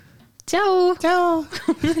Tšau! Tšau!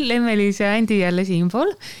 Lemmeliis ja Andi jälle siinpool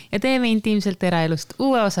ja teeme intiimselt eraelust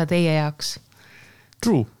uue osa teie jaoks.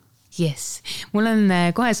 True. Yes. Mul on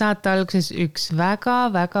kohe saate alguses üks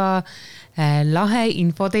väga-väga lahe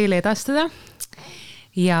info teile edastada.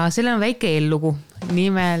 Ja sellel on väike eellugu.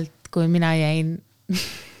 Nimelt, kui mina jäin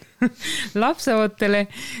lapseootele,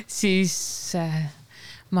 siis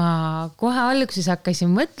ma kohe alguses hakkasin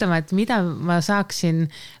mõtlema, et mida ma saaksin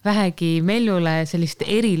vähegi Meljule sellist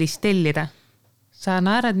erilist tellida. Sa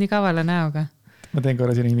naerad nii kavala näoga. Ma teen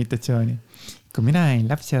korra selle imitatsiooni. Kui mina jäin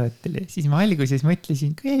lapseootele, siis ma alguses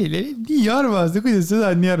mõtlesin, nii armas, kuidas sa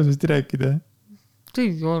saad nii armasti rääkida?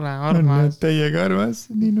 Ei ole armas. Teiega armas,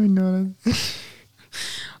 nii nunnu oled.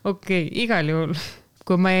 Okei, igal juhul.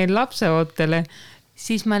 Kui ma jäin lapseootele,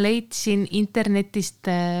 siis ma leidsin internetist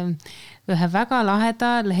ühe väga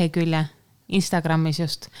laheda lehekülje Instagramis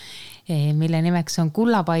just, mille nimeks on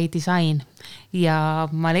Kullapai disain. Ja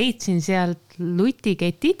ma leidsin sealt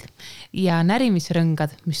lutiketid ja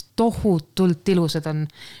närimisrõngad, mis tohutult ilusad on.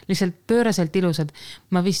 Lihtsalt pööraselt ilusad.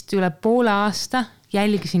 Ma vist üle poole aasta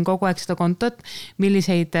jälgisin kogu aeg seda kontot,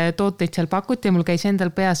 milliseid tooteid seal pakuti ja mul käis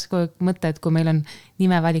endal peas mõte, et kui meil on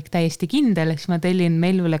nimevalik täiesti kindel, siis ma tellin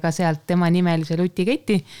Meljule ka sealt tema nimelise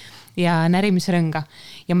lutiketi ja närimisrõnga.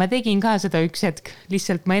 Ja ma tegin ka seda üks hetk.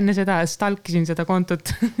 Lihtsalt ma enne seda stalkisin seda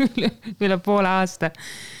kontot üle poole aasta.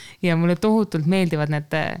 Ja mulle tohutult meeldivad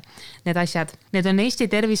need asjad. Need on Eesti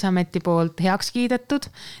Terviseameti poolt heaks kiidetud,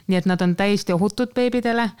 nii et nad on täiesti ohutud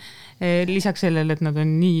beebidele. Lisaks sellele, et nad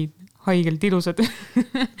on nii haigelt ilusad.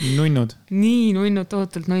 Nunnud. Nii nunnud,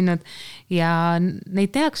 tohutult nunnud. Ja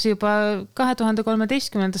neid tehakse juba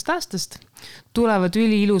 2013. aastast. Tulevad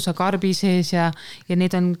üli ilusa karbi sees ja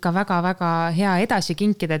neid on ka väga-väga hea edasi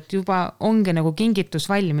kinkida, et juba ongi nagu kingitus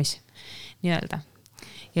valmis. Nii-öelda.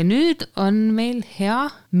 Ja nüüd on meil hea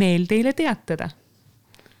meel teile teatada.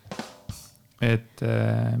 Et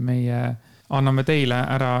meie anname teile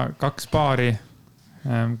ära 2 paari.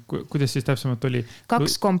 Kuidas siis täpsemalt oli?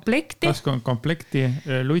 2 komplekti. 2 komplekti,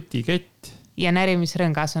 lutikett. Ja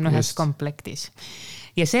närimisrõngas on ühes komplektis.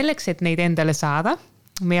 Ja selleks, et neid endale saada,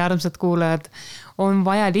 meie armsad kuulajad, on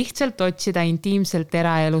vaja lihtsalt otsida intiimselt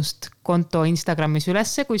eraelust konto Instagramis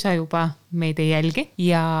ülesse, kui sa juba meid ei jälgi.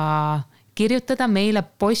 Ja kirjutada meile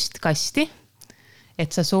postkasti,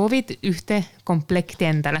 et sa soovid ühte komplekti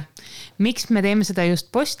endale. Miks me teeme seda just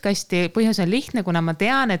postkasti? Põhjus on lihtne, kuna ma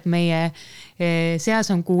tean, et meie seas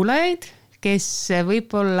on kuulajaid, kes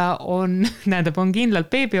võib-olla on kindlalt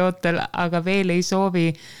beebiootel, aga veel ei soovi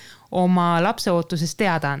oma lapseootusest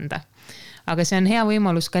teada anda. Aga see on hea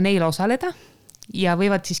võimalus ka neil osaleda ja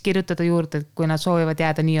võivad siis kirjutada juurde, kui nad soovivad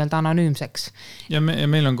jääda nii-öelda anonüümseks. Ja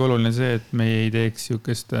meil on ka oluline see, et me ei teeks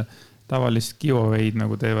sihukest tavalist giveaway'd,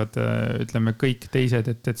 nagu teevad, ütleme, kõik teised,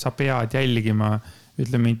 et sa pead jälgima,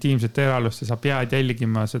 ütleme, intiimset eraelust ja sa pead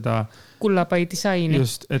jälgima seda Kullapai disaini.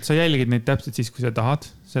 Just, et sa jälgid neid täpselt siis, kui sa tahad,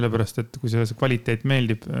 sellepärast, et kui see kvaliteet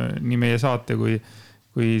meeldib nii meie saate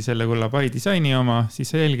kui selle Kullapai disaini oma,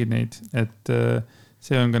 siis sa jälgid neid, et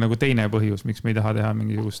see on ka nagu teine põhjus, miks me ei taha teha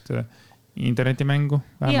mingisugust internetimängu,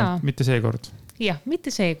 vähemalt mitte seekord. Jah, mitte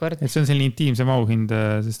seekord. Et see on selline intiimse auhind,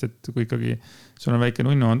 sest et kui ikkagi sul on väike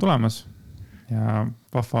nunnu on tulemas ja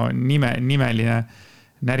vahva nimeline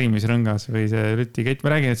närimisrõngas või see lutikett,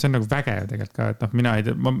 ma räägin, et see on nagu vägev tegelikult ka, et mina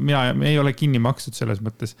ei ole kinni makstud selles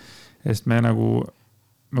mõttes, sest me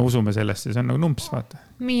usume sellest ja see on nagu numps, vaata.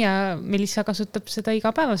 Melissa kasutab seda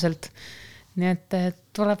igapäevaselt. Nii et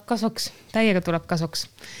tuleb kasuks, täiega tuleb kasuks.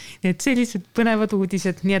 Nii et sellised põnevad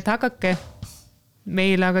uudised, nii et hakake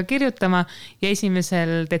meile aga kirjutama ja 1.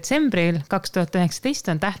 detsembril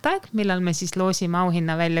 2019 on tähtaeg, millal me siis loosime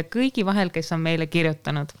auhinna välja kõigi vahel, kes on meile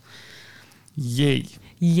kirjutanud.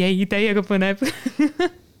 Jäi, täiega põneb.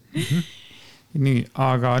 Nii,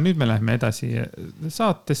 aga nüüd me lähme edasi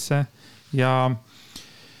saatesse ja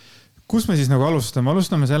kus me siis nagu alustame?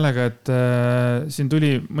 Alustame sellega, et siin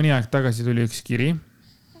mõni aeg tagasi tuli üks kiri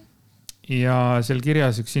ja seal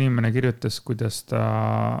kirjas üks inimene kirjutas, kuidas ta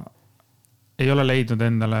ei ole leidnud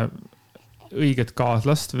endale õiget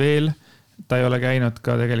kaaslast veel. Ta ei ole käinud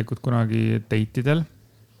ka tegelikult kunagi dateidel.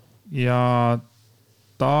 Ja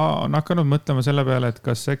ta on hakanud mõtlema selle peale, et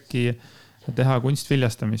kas äkki teha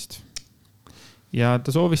kunstviljastamist. Ja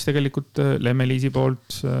ta soovis tegelikult Lemmeliisi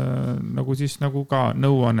poolt nagu ka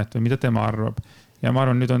nõuannet või mida tema arvab. Ja ma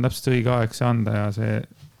arvan, nüüd on täpselt õige aeg see anda ja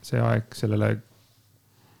see aeg sellele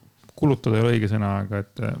kulutada ei ole õige sõna, aga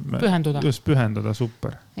et just pühenduda,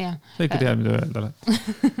 super. Ja. Sa ikka tead, mida öelda oled.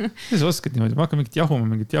 Sa oskad niimoodi, ma hakkan mingit jahuma,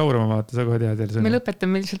 mingit jaurama vaata, sa kohe tead jälle sõna. Me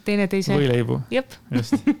lõpetame lihtsalt teineteise. Võileibu. Jep.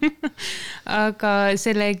 Aga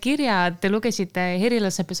selle kirja te lugesite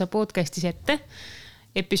Herilasepesa podcastis ette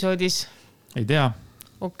episoodis? Ei tea.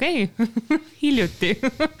 Okei. Hiljuti.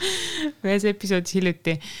 Ühes episoodis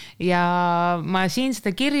hiljuti. Ja ma siin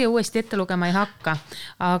seda kirja uuesti ette lugema ei hakka,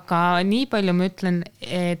 aga nii palju ma ütlen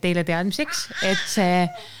teile teadmiseks, et see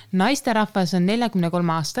naisterahvas on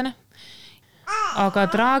 43-aastane. Aga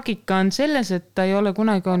traagika on selles, et ta ei ole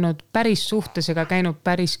kunagi olnud päris suhtes ega käinud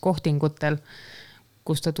päris kohtingutel,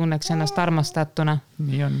 kus ta tunneks ennast armastatuna.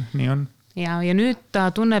 Nii on. Ja nüüd ta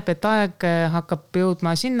tunneb, et aeg hakkab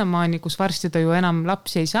jõudma sinnamaani, kus varsti ta ju enam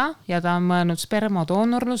lapsi ei saa ja ta on mõelnud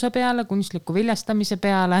spermadoonorluse peale, kunstliku viljastamise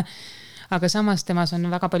peale, aga samas temas on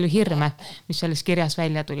väga palju hirme, mis selles kirjas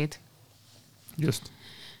välja tulid. Just.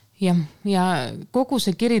 Ja kogu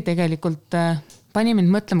see kiri tegelikult pani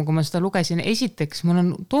mind mõtlema, kui ma seda lugesin. Esiteks, mul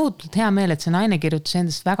on tohutult hea meel, et see naine kirjutas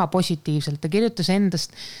endast väga positiivselt. Ta kirjutas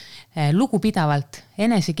endast lugupidavalt,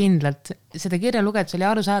 enesekindlalt. Seda kirja lugedes oli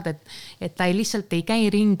aru saada, et ta lihtsalt ei käi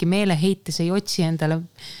ringi meeleheites, ei otsi endale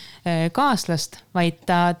kaaslast, vaid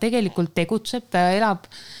ta tegelikult tegutseb, ta elab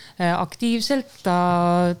aktiivselt, ta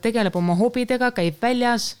tegeleb oma hobidega, käib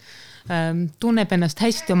väljas, tunneb ennast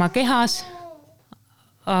hästi oma kehas,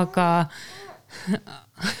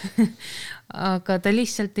 aga ta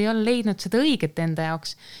lihtsalt ei ole leidnud seda õiget enda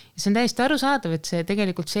jaoks. Ja see on täiesti arusaadav, et see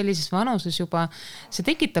tegelikult sellises vanuses juba, see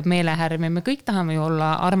tekitab meelehärmi, me kõik tahame ju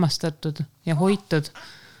olla armastatud ja hoitud.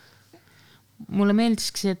 Mulle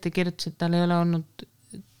meeldiski see, et ta kirjutas, et tal ei ole olnud,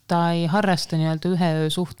 ta ei harrasta nii-öelda ühe öö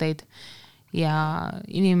suhteid ja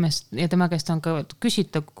tema käest on ka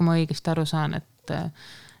küsita, kui ma õigesti aru saan, et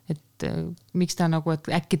miks ta nagu, et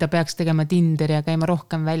äkki ta peaks tegema Tinderi ja käima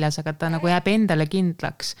rohkem väljas, aga ta nagu jääb endale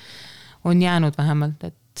kindlaks, on jäänud vähemalt,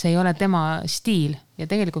 et see ei ole tema stiil ja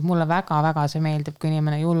tegelikult mulle väga-väga see meeldib, kui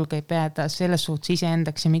inimene julgeb jääda selles suhtes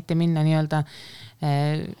iseendaks ja mitte minna nii-öelda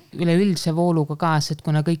üleüldse vooluga kaasa, et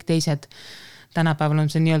kuna kõik teised, tänapäeval on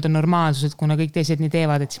see nii-öelda normaalsus, et kuna kõik teised nii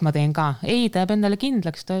teevad, et siis ma teen ka. Ei, ta jääb endale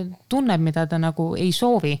kindlaks, ta tunneb, mida ta nagu ei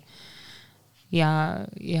soovi ja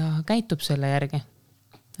käitub selle järgi.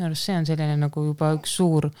 See on selline nagu juba üks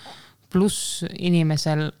suur pluss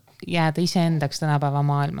inimesel jääda iseendaks tänapäeva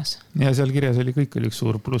maailmas. Ja seal kirjas oli kõik üks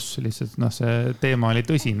suur pluss, lihtsalt see teema oli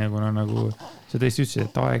tõsine, kuna nagu sa tõesti ütlesid,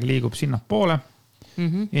 et aeg liigub sinna poole.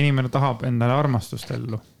 Inimene tahab endale armastust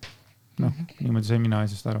ellu. Niimoodi sai mina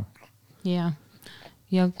asjast aru. Ja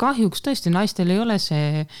kahjuks tõesti naistel ei ole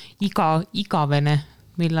see igavene,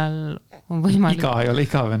 millal on võimalik. Iga ei ole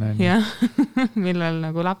igavene. Jah, millal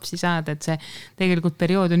nagu lapsi saada, et see tegelikult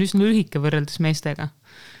periood on üsna lühike võrreldes meestega.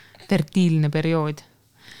 Fertiilne periood.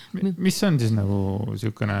 Mis on siis nagu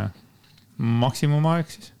siukene maksimumaeg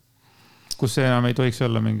siis? Kus see enam ei tohiks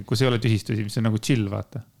olla mingi, kus ei ole tühistusi, mis on nagu chill,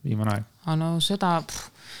 vaata, viimane aeg? No seda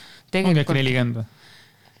tegelikult... On 40 või?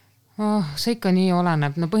 See ikka nii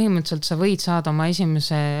oleneb. No põhimõtteliselt sa võid saada oma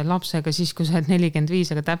esimese lapsega siis, kui sa oled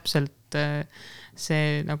 45, aga täpselt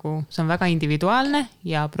see on väga individuaalne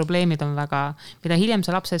ja probleemid on väga, mida hiljem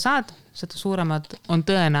sa lapse saad, seda suuremad on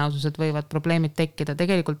tõenäosused võivad probleemid tekkida.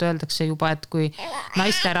 Tegelikult öeldakse juba, et kui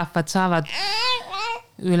naisterahvad saavad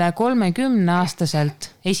üle 30-aastaselt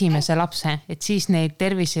esimese lapse, et siis neid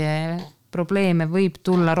terviseprobleeme võib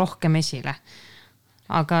tulla rohkem esile.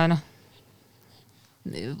 Aga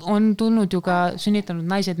on tulnud ju ka sünnitanud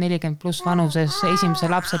naised 40 pluss vanuses esimese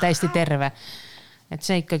lapse täiesti terve. Et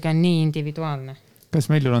see ikkagi on nii individuaalne. Kas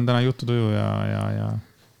Meljul on täna jututuju ja?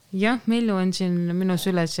 Jah, Melju on siin minu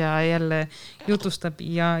süles ja jälle jutustab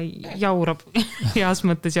ja jaurab. Heas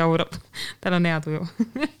mõttes jaurab. Tal on hea tuju.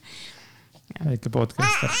 Väike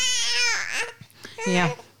podcaster.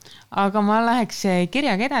 Jah, aga ma läheks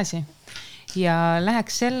kirjaga edasi ja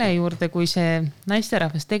läheks selle juurde, kui see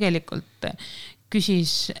naisterahvas tegelikult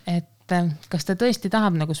küsis, et kas ta tõesti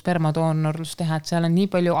tahab nagu spermadoonorlust teha, et seal on nii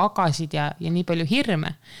palju agasid ja nii palju hirme,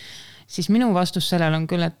 siis minu vastus sellel on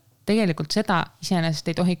küll, et tegelikult seda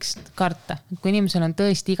iseenesest ei tohiks karta. Kui inimesel on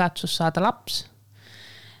tõesti igatsus saada laps,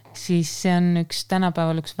 siis see on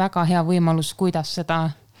tänapäeval üks väga hea võimalus, kuidas seda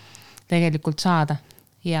tegelikult saada.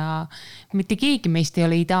 Ja mitte keegi meist ei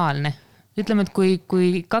ole ideaalne. Ütleme, et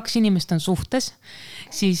kui kaks inimest on suhtes,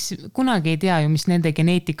 siis kunagi ei tea ju, mis nende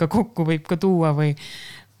geneetika kokku võib ka tuua või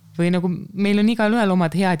nagu meil on igal ühel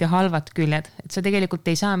omad head ja halvad küljed, et sa tegelikult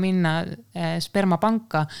ei saa minna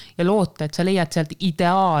spermapanka ja loota, et sa leiad sealt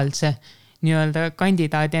ideaalse nii-öelda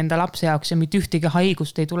kandidaadi enda lapse jaoks ja mitte ühtegi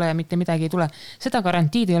haigust ei tule ja mitte midagi ei tule. Seda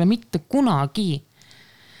garantiid ei ole mitte kunagi.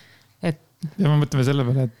 Ja ma mõtleme selle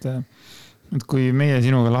peale, et kui meie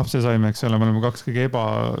sinuga lapse saime, eks ole, me oleme kaks kõige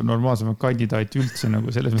ebanormaalsemat kandidaati üldse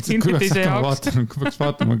nagu selles mõttes, et kui peaks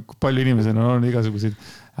vaatama, kui palju inimesel on igasuguseid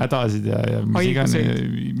hädasid ja mis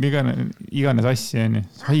iganes asja on.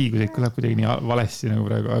 Haiguseid kõlab kuidagi nii valesti nagu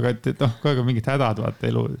praegu, aga et noh, kogu aeg on mingid hädad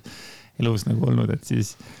vaata elus nagu olnud, et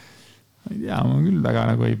siis ma ei tea, ma küll väga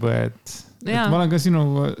nagu ei põe, et ma olen ka sinu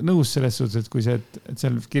nõus selles suhtes, et kui see, et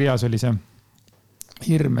seal kirjas oli see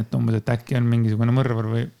hirm, et umbes, et äkki on mingisugune mõrvar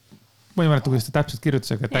või ma ei mäleta, kuidas ta täpselt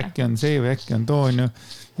kirjutas, aga et äkki on see või äkki on too, on ju.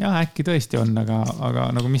 Ja äkki tõesti on, aga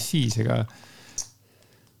nagu mis siis, ega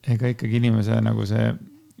ikkagi inimese nagu see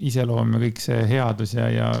iseloom ja kõik see headus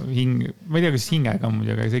ja hing, ma ei tea, kas hingega on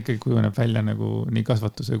muidugi, aga see ikkagi kujuneb välja nagu nii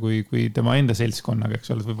kasvatuse kui tema enda seltskonnaga,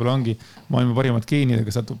 eks ole, võib-olla ongi maailma parimad geenid,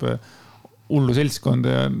 aga satub hullu seltskonda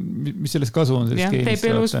ja mis sellest kasu on sellest geenist.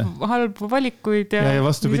 Teeb elus halbu valikuid ja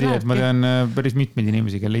vastupidi, et ma tean päris mitmeid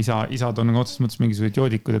inimesi, kelle isad on otsest mõttes mingisugused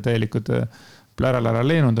joodikud ja täielikud plära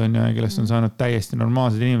leenud on ja kellest on saanud täiesti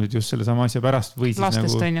normaalsed inimesed just selle sama asja pärast või siis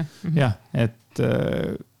lastest nagu. On ju. Jah, et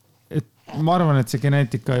ma arvan, et see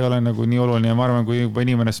geneetika ei ole nagu nii oluline ja ma arvan, kui juba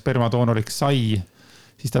inimene spermadoonoriks sai,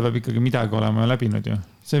 siis ta peab ikkagi midagi olema läbinud ju.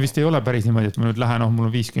 See vist ei ole päris niimoodi, et ma nüüd lähen, mul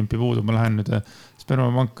on 50 puudu, ma lähen nüüd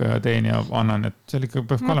spermapanka ja teen ja annan, et seal ikka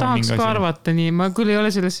peab ka olema mingi asi. Ma tahaks ka arvata nii, ma küll ei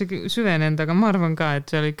ole sellesse süvenenud, aga ma arvan ka,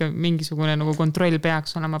 et seal ikka mingisugune nagu kontroll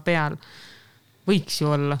peaks olema peal. Võiks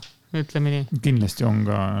ju olla, ütleme nii. Kindlasti on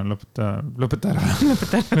ka, lõpeta ära.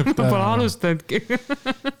 Ma pole alustanudki.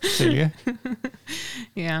 Selge.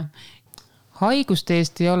 Jah. Haiguste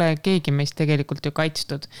eest ei ole keegi meist tegelikult ju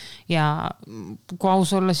kaitstud ja kui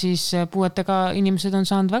aus olla, siis puuetega inimesed on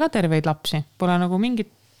saanud väga terveid lapsi. Pole nagu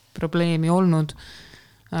mingit probleemi olnud.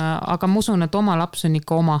 Aga ma usun, et oma laps on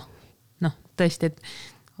ikka oma. Noh, tõesti, et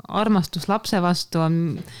armastus lapse vastu on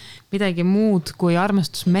midagi muud kui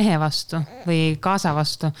armastus mehe vastu või kaasa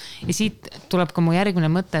vastu. Ja siit tuleb ka mu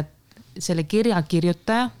järgmine mõte, et selle kirja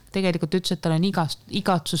kirjutaja tegelikult ütles, et tal on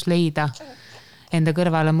igatsus leida enda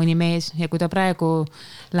kõrvale mõni mees ja kui ta praegu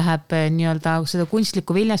läheb nii-öelda seda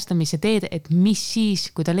kunstliku viljastamise teed, et mis siis,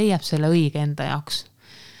 kui ta leiab selle õige enda jaoks.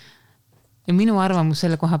 Ja minu arvamus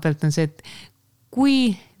selle koha pealt on see, et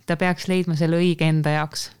kui ta peaks leidma selle õige enda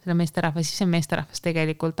jaoks, selle meesterahvas, siis see meesterahvas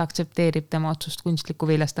tegelikult aktsepteerib tema otsust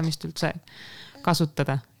kunstliku viljastamist üldse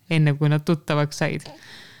kasutada, enne kui nad tuttavaks said.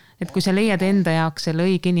 Et kui sa leiad enda jaoks selle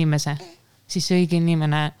õige inimese, siis see õige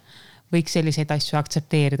inimene võiks selliseid asju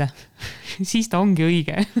aktsepteerida. Siis ta ongi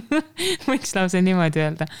õige. Võiks lause niimoodi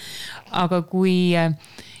öelda. Aga kui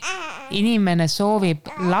inimene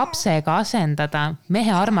soovib lapsega asendada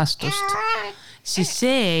mehe armastust, siis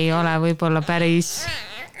see ei ole võib-olla päris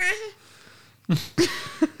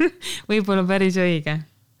õige.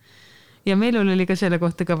 Ja meil oli ka selle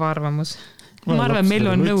kohta kõva arvamus. Ma arvan,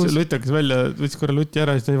 meil on nõus. Lutt hakkas välja, võttis korra lutti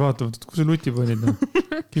ära ja siis ta ei vaata, kus see lutti panid?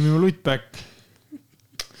 Give me lutt back.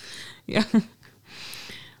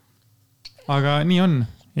 Aga nii on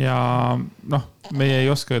ja noh, meie ei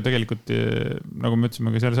oska tegelikult, nagu me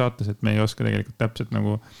ütlesime ka seal saates, et me ei oska tegelikult täpselt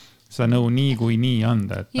nagu seda nõu nii kui nii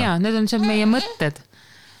anda. Ja, need on see meie mõtted.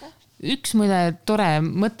 Üks muide tore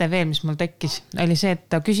mõte veel, mis mul tekkis, oli see, et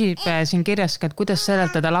ta küsib siin kirjas, et kuidas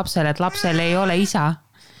seletada lapsele, et lapsel ei ole isa.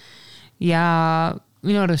 Ja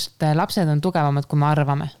minu arust lapsed on tugevamad, kui me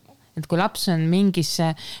arvame. Et kui laps on mingis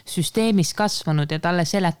süsteemis kasvanud ja talle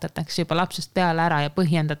seletatakse juba lapsest peale ära ja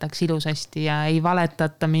põhjendatakse ilusasti ja ei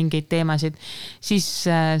valetata mingeid teemasid, siis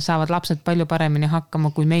saavad lapsed palju paremini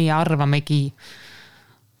hakkama, kui meie arvamegi.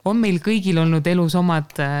 On meil kõigil olnud elus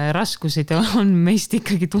omad raskused ja on meist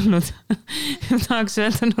ikkagi tulnud, tahaks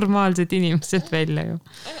öelda, normaalsed inimesed välja ju.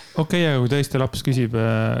 Okei, aga kui tõesti laps küsib,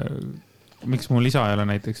 miks mul isa ei ole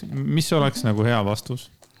näiteks, mis oleks nagu hea vastus?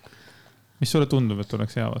 Mis sulle tundub, et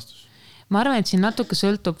oleks hea vastus? Ma arvan, et siin natuke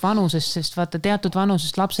sõltub vanusest, sest vaata teatud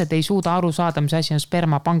vanusest lapsed ei suuda aru saada, mis asi on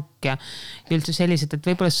spermapank ja üldse sellised, et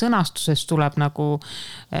võib-olla sõnastusest tuleb nagu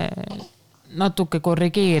natuke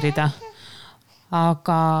korrigeerida.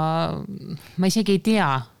 Aga ma isegi ei tea.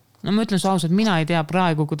 No ma ütlen su ausalt, mina ei tea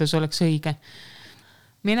praegu, kuidas oleks õige.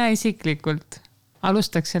 Mina isiklikult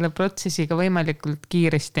alustaks selle protsessiga võimalikult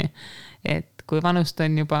kiiresti, et kui vanust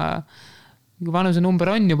on juba... Kui vanuse number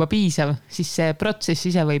on juba piisav, siis see protsess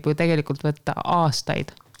ise võib ju tegelikult võtta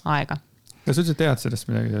aastaid aega. Kas üldse tead sellest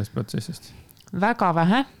midagi sellest protsessist? Väga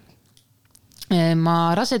vähe.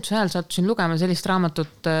 Ma raseduse ajal sattusin lugema sellist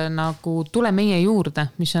raamatut nagu Tule meie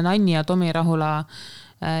juurde, mis on Anni ja Tomi Rahula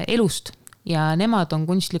elust ja nemad on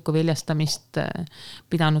kunstlikku viljastamist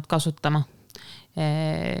pidanud kasutama.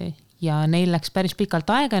 Ja neil läks päris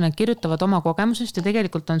pikalt aega ja nad kirjutavad oma kogemusest ja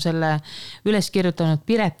tegelikult on selle üles kirjutanud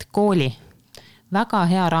Piret Kooli. Väga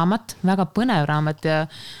hea raamat, väga põnev raamat ja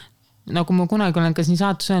nagu ma kunagi olen ka siin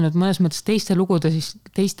saates öelnud, mõnes mõttes teiste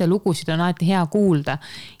lugusid on alati hea kuulda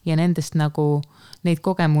ja nendest nagu neid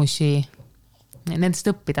kogemusi nendest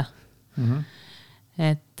õppida.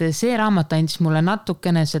 Et see raamat andis mulle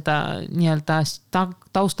natukene seda nii-öelda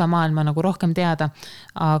taustamaailma nagu rohkem teada,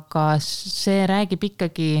 aga see räägib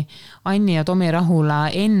ikkagi Anni ja Tomi Rahula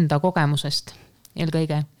enda kogemusest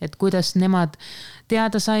eelkõige, et kuidas nemad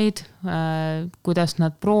teada said, kuidas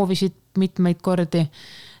nad proovisid mitmeid kordi,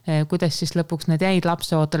 kuidas siis lõpuks nad jäid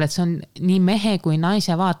lapseootele, et see on nii mehe kui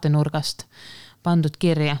naise vaatenurgast pandud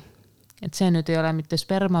kirja. Et see nüüd ei ole mitte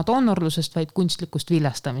spermadoonorlusest, vaid kunstlikust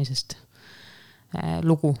viljastamisest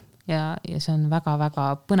lugu ja see on väga-väga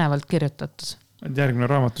põnevalt kirjutatud. Järgmine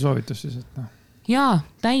raamatu soovitus siis, et noh. Jaa,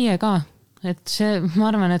 täiega, et see, ma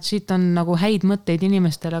arvan, et siit on nagu häid mõtteid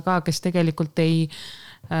inimestele ka, kes tegelikult ei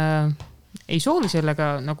soovi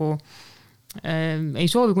sellega nagu, ei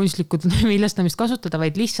soovi kunstlikult viljastamist kasutada,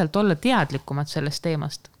 vaid lihtsalt olla teadlikumad sellest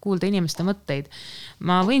teemast, kuulda inimeste mõtteid.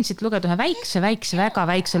 Ma võin siit lugeda ühe väikse, väga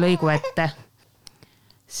väikse lõigu ette.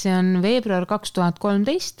 See on veebruar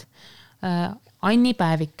 2013, Anni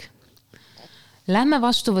päevik. Lähme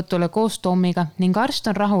vastuvõtule koos Tomiga ning arst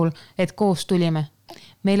on rahul, et koos tulime.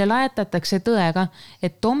 Meile lajatatakse tõega,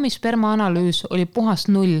 et Tomi spermaanalüüs oli puhas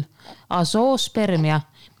 0, azoospermia,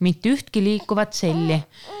 mitte ühtki liikuvat selli.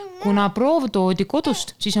 Kuna proov toodi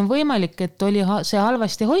kodust, siis on võimalik, et oli see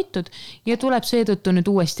halvasti hoitud ja tuleb seetõttu nüüd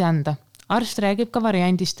uuesti anda. Arst räägib ka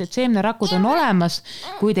variandist, et seemnerakud on olemas,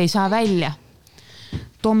 kuid ei saa välja.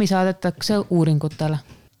 Tomi saadetakse uuringutele.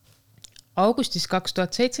 Augustis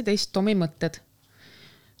 2017 Tomi mõtted.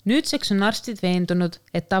 Nüüdseks on arstid veendunud,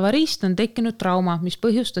 et avariist on tekkinud trauma, mis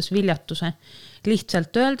põhjustas viljatuse.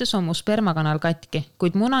 Lihtsalt öeldes on mu spermakanal katki,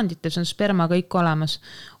 kuid munandites on sperma kõik olemas.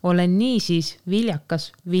 Olen niisiis viljakas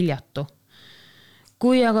viljatu.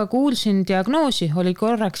 Kui aga kuulsin diagnoosi, oli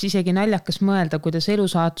korraks isegi naljakas mõelda, kuidas elu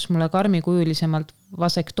saatus mulle karmikujulisemalt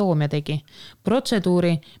vasektoomia tegi.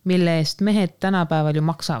 Protseduuri, mille eest mehed tänapäeval ju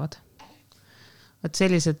maksavad. Et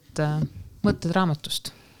sellised mõtted raamatust.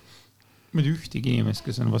 Ma ei tea ühtegi inimest,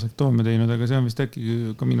 kes on vasektoomia teinud, aga see on vist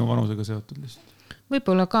äkki ka minu vanusega seotud lihtsalt.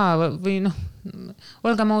 Võib-olla ka või noh,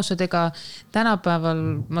 olgem ausad, ega tänapäeval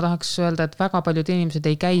ma tahaks öelda, et väga paljud inimesed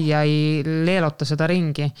ei käi ja ei leelota seda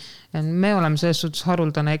ringi. Me oleme selles suhtes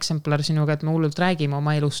haruldane eksemplar sinuga, et me hullult räägime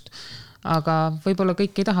oma elust, aga võib-olla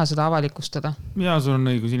kõik ei taha seda avalikustada. Ja sul on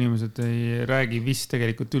õigus, inimesed ei räägi vist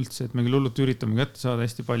tegelikult üldse, et me küll hullult üritame kätte saada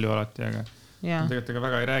hästi palju alati, aga tegelikult ega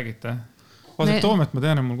väga ei räägita. Vasektoomiat ma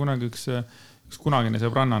tean, et mul kunagi üks kunagine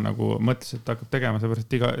sõbranna nagu mõtles, et hakkab tegema,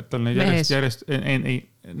 seepärast, et tal neid järjest,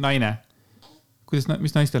 naine.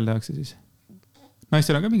 Mis naistel tehakse siis?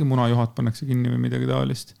 Naistel on ka mingi munajuhat pannakse kinni või midagi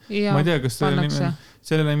taolist. Ma ei tea, kas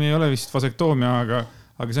selle nimi ei ole vist vasektoomia,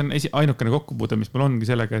 aga see on ainukene kokkupuude, mis mul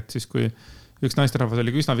ongi sellega, et siis kui üks naisterahvas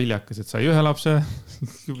oli üsna viljakas, et sai ühe lapse,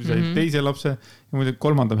 sai teise lapse ja muidu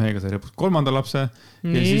kolmanda mehega sai lõpuks kolmanda lapse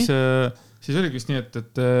ja siis oli vist nii,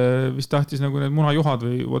 et vist tahtis nagu need munajuhad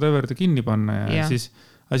või whatever ta kinni panna ja siis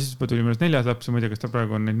tuli mõnes 4 laps ja ma ei tea, kas ta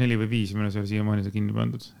praegu on neid 4 või 5, mõnes oli siiamaani see kinni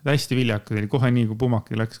pandud. Hästi viljakas oli, kohe nii kui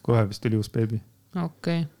pumaki läks, kohe vist tuli uus beebi.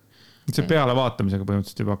 Okay. See peale vaatamisega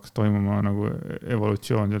põhimõtteliselt juba hakkas toimuma nagu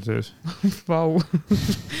evolutsioon seal sees. Vau.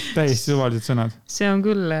 Täiesti suvalised sõnad. See on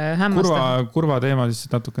küll hämmastav. Kurva teema siis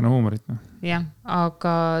natukene huumorit. Jah,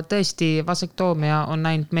 aga tõesti vasektoomia on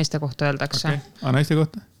ainult meeste kohta öeldakse. Okay. A naiste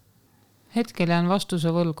kohta? Hetkel jään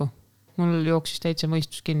vastuse võlgu. Mul jooksis täitsa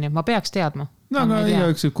mõistus kinni. Ma peaks teadma. No, aga ei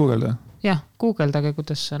üks Googleda. Jah, Googleldage,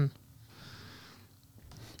 kuidas see on.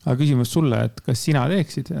 Aga küsimus sulle, et kas sina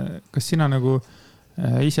teeksid, kas sina nagu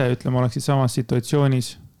ise ütlema oleksid samas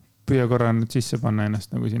situatsioonis, püüa korra nüüd sisse panna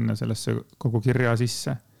ennast nagu sinna sellesse kogu kirja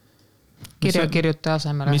sisse? Kirjuta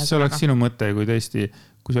asemele. Mis oleks sinu mõte, kui tõesti,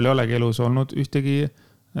 kui sul ei olegi elus olnud ühtegi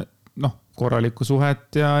korralikku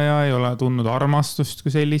suhet ja ei ole tundnud armastust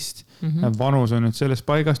kui sellist. Vanus on nüüd selles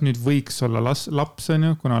paigas, nüüd võiks olla laps on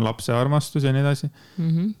ju, kuna lapse armastus ja nii edasi.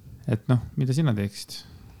 Et mida sina teeksid?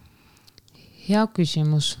 Hea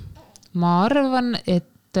küsimus. Ma arvan, et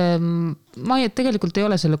ma tegelikult ei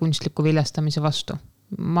ole selle kunstliku viljastamise vastu.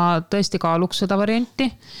 Ma tõesti kaaluks seda varianti.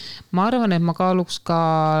 Ma arvan, et ma kaaluks ka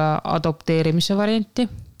adopteerimise varianti,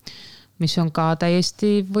 mis on ka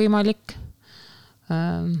täiesti võimalik.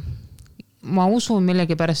 Ma usun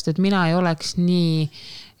millegipärast, et mina ei oleks nii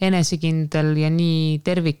enesekindel ja nii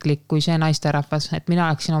terviklik kui see naisterahvas, et mina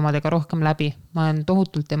oleksin omadega rohkem läbi. Ma olen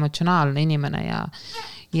tohutult emotsionaalne inimene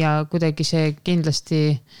ja kuidagi see kindlasti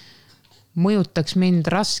mõjutaks mind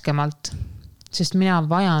raskemalt, sest mina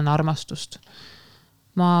vajan armastust.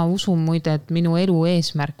 Ma usun muide, et minu elu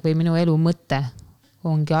eesmärk või minu elu mõte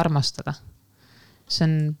ongi armastada.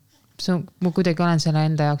 Ma kuidagi olen selle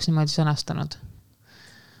enda jaoks niimoodi sõnastanud.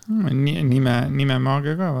 Nime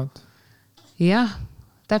maagia ka, vaat. Jah,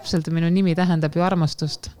 täpselt minu nimi tähendab ju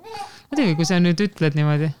armastust. Muidugi, kui sa nüüd ütled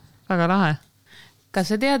niimoodi, väga lahe. Kas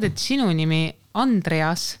sa tead, et sinu nimi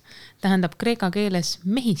Andreas tähendab kreeka keeles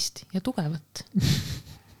mehist ja tugevat?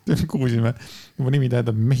 Kuulsime, mu nimi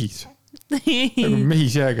tähendab mehis. Nagu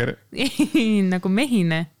mehisjääger. Nagu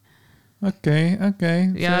mehine. Okei.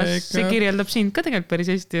 Ja see kirjeldab sind ka tegelikult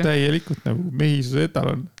päris hästi. Täielikult nagu mehisuse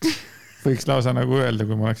etalon. Võiks lausa nagu öelda,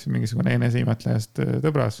 kui ma oleksin mingisugune eneseimatlejast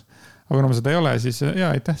tõbras. Aga kui ma seda ei ole, siis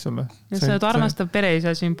aitäh sulle. Ja sa oled armastav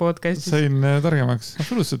pereisa siin podcastis. Sain targemaks.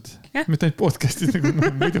 Absoluutselt. Mitte ainult podcastis, nagu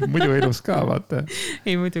muidu elus ka, vaata.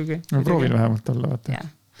 Ei, muidugi. Ma proovin vähemalt olla, vaata. Ja.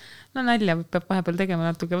 No nalja peab vahepeal tegema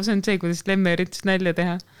natuke. See on see, kuidas Lemme üritas nalja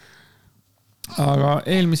teha. Aga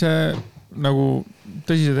eelmise nagu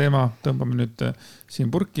tõsise teema tõmbame nüüd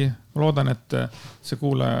siin purki. Ma loodan, et see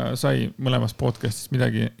kuulaja sai mõlemas podcastis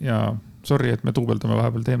midagi ja sorry, et me tuubeldame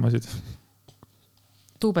vahepeal teemasid.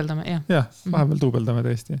 Tuubeldame, jah. Jah, vahepeal tuubeldame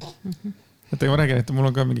tõesti. Et ma räägin, et mul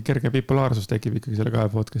on ka mingi kerge bipolaarsus tekib ikkagi selle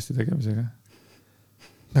 2 podcasti tegemisega.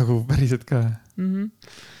 Nagu päriselt ka.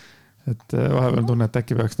 Et vahepeal tunne, et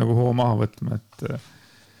äkki peaks nagu hoo maha võtma, et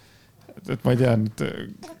ma ei tea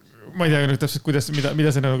nüüd täpselt,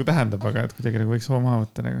 mida see nagu tähendab, aga et kuidagi nagu võiks hoo maha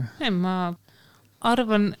võtta. Nagu. Ma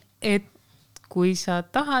arvan, et kui sa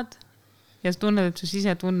tahad ja sa tunned, et su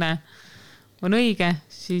sisetunne on õige,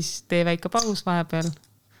 siis tee väike paus vahepeal.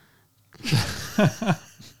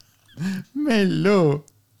 Mellu!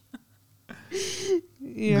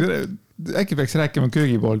 Äkki peaks rääkima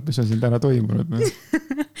köögi poolt, mis on siin täna toimunud.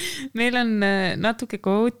 Meil on natuke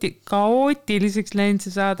kaootiliseks läinud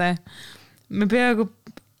see saade. Me peaaegu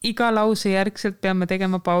iga lause järgselt peame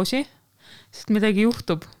tegema pausi, sest midagi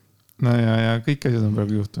juhtub. No ja kõik asjad on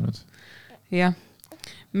praegu juhtunud. Jah.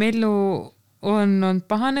 Mellu on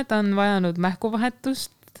pahane, ta on vajanud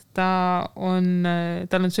mähkuvahetust, tal on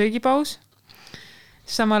söögipaus.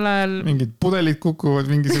 Samal ajal... Mingid pudelid kukuvad,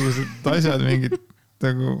 mingisugused asjad, mingid,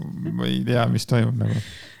 nagu, ma ei tea, mis toimub. Nagu.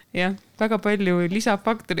 Jah, väga palju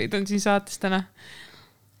lisafaktoreid on siin saates täna.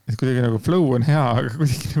 Et kuidagi nagu flow on hea, aga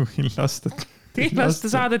kuidagi nagu ei lasta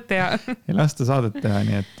saadet teha. Ei lasta saadet teha,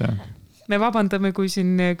 nii et... Me vabandame, kui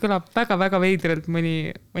siin kõlab väga-väga veidralt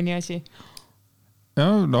mõni asi.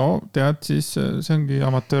 No, tead, siis see ongi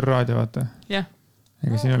amatöörraadio, vaata. Jah.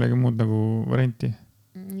 Ega siin ei olegi muud nagu varianti.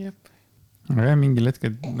 Jep. Aga mingil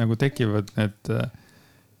hetkel nagu tekivad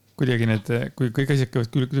kuidagi kui kõik asjad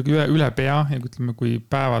käivad üle pea ja ütleme, kui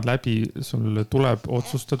päevad läbi sul tuleb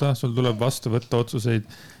otsustada, sul tuleb vastu võtta otsuseid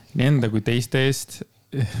nii enda kui teiste eest.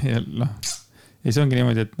 Ja see ongi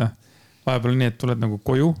niimoodi, et vahepeal on nii, et tuled nagu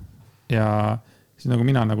koju ja siis nagu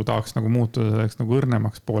mina nagu tahaks nagu muutuda selleks nagu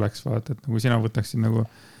õrnemaks pooleks, vaata, et nagu sina võtaksid nagu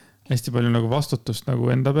hästi palju nagu vastutust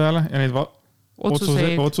nagu enda peale ja neid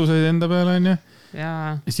otsuseid enda peale on ju.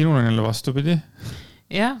 Ja sinul on jälle vastupidi.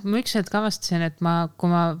 Jah, ma üks hetk avastasin, et kui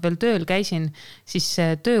ma veel tööl käisin, siis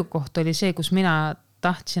see töökoht oli see, kus mina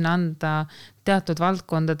tahtsin anda teatud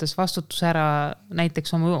valdkondades vastutuse ära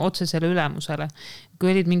näiteks oma otsesele ülemusele.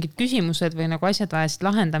 Kui olid mingid küsimused või nagu asjad vajasid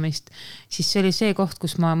lahendamist, siis see oli see koht,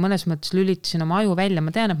 kus ma mõnes mõttes lülitasin oma aju välja.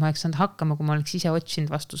 Ma tean, et ma oleks saanud hakkama, kui ma oleks ise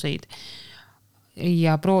otsinud vastuseid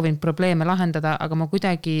ja proovinud probleeme lahendada, aga ma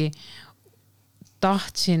kuidagi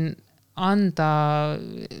tahtsin anda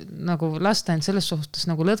nagu lasta end selles suhtes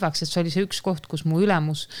nagu lõdvaks, et see oli see üks koht, kus mu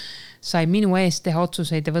ülemus sai minu eest teha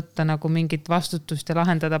otsuseid ja võtta nagu mingit vastutust ja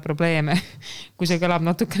lahendada probleeme, kui see kõlab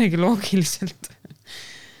natukenegi loogiliselt.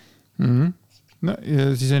 No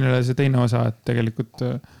ja siis on jälle see teine osa, et tegelikult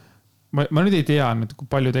ma nüüd ei tea, kui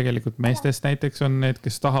palju tegelikult meestest näiteks on need,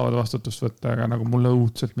 kes tahavad vastutust võtta, aga nagu mulle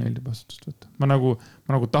õudselt meeldib vastutust võtta. Ma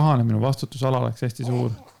nagu tahan, et minu vastutusala oleks hästi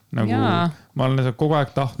suur. Nagu, ma olen seda kogu aeg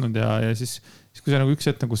tahtnud ja siis kui sa nagu üks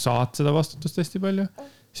hetk nagu saad seda vastutust hästi palju,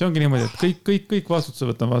 see ongi niimoodi, et kõik vastutuse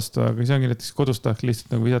võtan vastu, aga see ongi näiteks kodus tahaks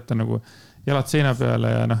lihtsalt nagu visata nagu jalad seina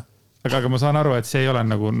peale ja aga ma saan aru, et see ei ole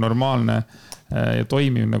nagu normaalne ja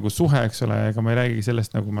toimiv nagu suhe, eks ole, ega ma ei räägigi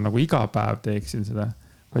sellest, nagu ma nagu iga päev teeksin seda,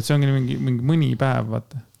 vaid see ongi mingi mõni päev,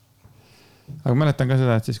 vaata. Aga mäletan ka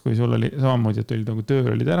seda, et siis kui sul oli samamoodi, et olid nagu töö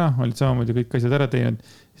olid ära, olid samamoodi kõik asjad ära teinud,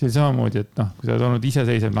 siis oli samamoodi, et kui sa oled olnud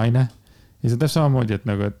iseseisev naine ja see on täpselt samamoodi, et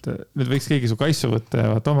nagu, et nüüd võiks keegi su kaisu võtta ja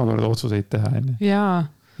vaata omakorda otsuseid teha. Jaa.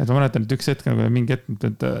 Et ma mäletan, et üks hetk nagu mingi hetk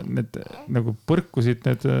need nagu põrkusid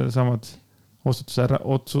need samad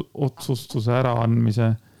otsustuse ära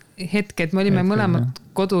andmise hetked, me olime mõlemad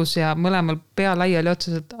kodus ja mõlemal pea laiali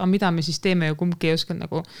otsas, et mida me siis teeme ja kumbki ei oskanud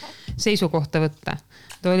nagu seisukohta võtta.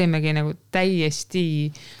 Olimegi nagu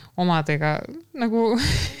täiesti omadega nagu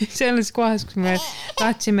selles kohas, kus me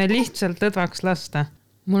tahtsime lihtsalt lõdvaks lasta.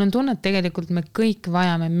 Mul on tunne, et tegelikult me kõik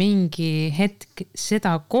vajame mingi hetk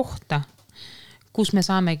seda kohta, kus me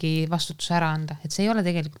saamegi vastutuse ära anda, et see ei ole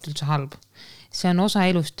tegelikult üldse halb. See on osa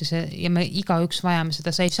elust ja me igaüks vajame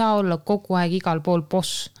seda, sa ei saa olla kogu aeg igal pool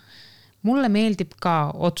boss. Mulle meeldib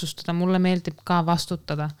ka otsustada, mulle meeldib ka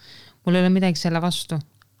vastutada. Mul ei ole midagi selle vastu,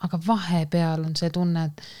 aga vahepeal on see tunne,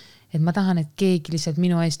 et ma tahan, et keegi lihtsalt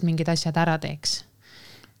minu eest mingid asjad ära teeks.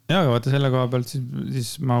 Ja, aga vaata selle koha pealt,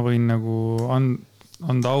 siis ma võin nagu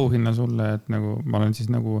anda auhinna sulle, et nagu ma olen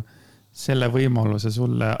siis nagu selle võimaluse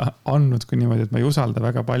sulle andnud kui niimoodi, et ma ei usalda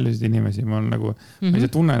väga paljusid inimesi. Ma olen nagu, ma ise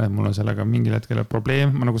tunnen, et mul on sellega mingil hetkel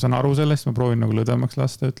probleem. Ma nagu saan aru sellest, ma proovin nagu lõdvemaks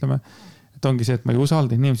lasta, ütleme. Et ongi see, et ma ei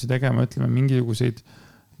usalda inimesi tegema, ütleme, mingisuguseid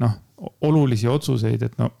olulisi otsuseid,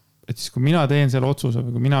 et siis kui mina teen selle otsuse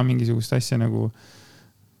või kui mina mingisugust asja nagu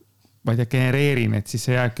ma ei tea, genereerin, et siis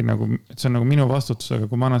see jääbki nagu, et see on nagu minu vastutus, aga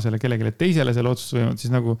kui ma annan selle kellelegi teisele selle otsustusvõimet,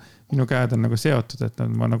 siis nagu minu käed on nagu seotud, et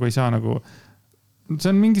ma nagu ei saa nagu see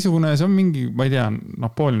on mingi, ma ei tea,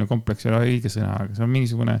 Napoleoni kompleks ei ole õige sõna, aga see on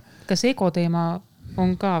mingisugune. Kas ego teema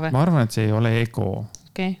on ka või? Ma arvan, et see ei ole ego.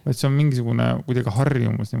 Vaid see on mingisugune kuidagi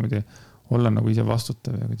harjumus niimoodi olla nagu ise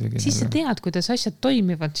vastutav ja kuidagi. Siis sa tead, kuidas asjad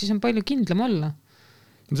toimivad, siis on palju kindlam olla.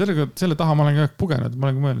 Selle taha ma olen kõik pugenud, ma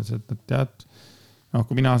olen ka mõelnud, et tead,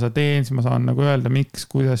 kui mina seda teen, siis ma saan nagu öelda, miks,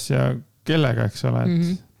 kuidas ja kellega, eks ole.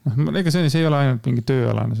 Ega see ei ole ainult mingi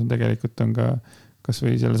tööalane, see on tegelikult on ka kas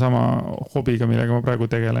või selle sama hobiga, millega ma praegu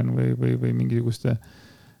tegelen või mingisuguste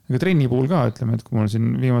trenni puhul ka, ütleme, et kui mul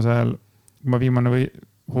siin viimase ajal, kui ma viimane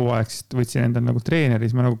hooaeg siis võtsin endal nagu treeneri,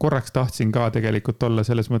 siis ma nagu korraks tahtsin ka tegelikult olla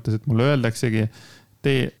selles mõttes, et mulle öeldaksegi,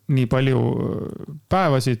 tee nii palju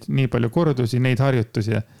päevasid, nii palju kordusi, neid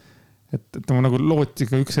harjutusi. Et ma nagu looti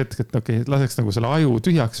ka üks hetk, et okei, laseks nagu selle aju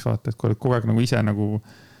tühjaks vaata, et kogu aeg nagu ise nagu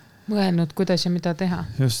mõelnud, kuidas ja mida teha.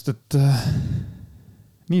 Just, et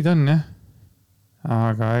nii ta on, jah.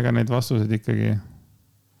 Aga ega neid vastused ikkagi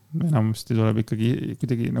enamasti tuleb ikkagi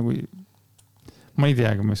kuidagi nagu ma ei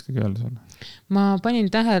tea, kui ma eskagi öelda sulle. Ma panin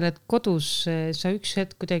tähele, et kodus sa üks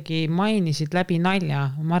hetk kuidagi mainisid läbi nalja.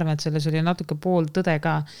 Ma arvan, et selles oli natuke pool tõde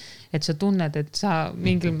ka, et sa tunned, et sa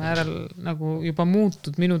mingil määral nagu juba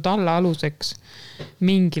muutud minu talla aluseks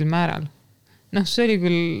mingil määral. See oli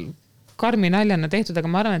küll karmi naljana tehtud,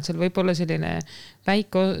 aga ma arvan, et seal võib olla selline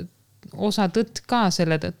väike osa tõtt ka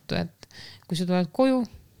selle tõttu, et kui sa tuled koju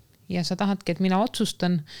ja sa tahadki, et mina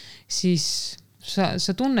otsustan, siis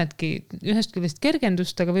sa tunnedki ühest küljest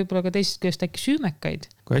kergendust, aga võib-olla ka teisest küljest äkki süümekaid.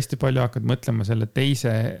 Kui hästi palju hakkad mõtlema selle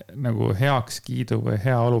teise nagu heakskiidu või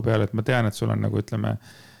hea olu peale, et ma tean, et sul on nagu ütleme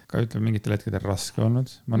mingitel hetkedel raske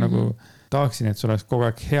olnud. Ma nagu tahaksin, et sul oleks kogu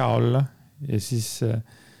aeg hea olla ja siis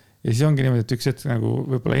ongi niimoodi, et üks hetk nagu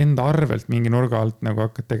võib-olla enda arvelt mingi nurga alt nagu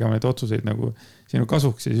hakkad tegema neid otsuseid nagu sinu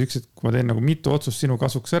kasuks ja siis üks hetk, kui ma teen nagu mitu otsust sinu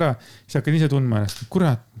kasuks ära, siis hakkan ise tundma ennast,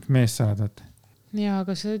 kurat, mees sa oled. Ja,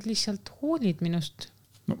 aga sa lihtsalt hoolid minust.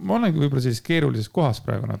 Ma olengi võib-olla sellises keerulises kohas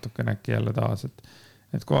praegu natuke näkki jälle taas,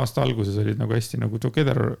 et kohast alguses olid nagu hästi nagu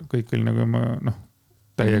together, kõik oli nagu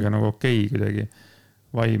täiega nagu okei kuidagi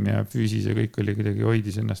vaim ja füüsis ja kõik oli kuidagi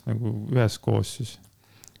hoidis ennast nagu ühes koos siis.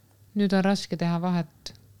 Nüüd on raske teha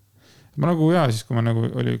vahet. Ma nagu siis kui ma nagu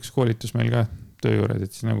oli üks koolitus meil ka töö juures,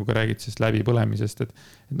 et siis nagu ka räägid sellest läbipõlemisest, et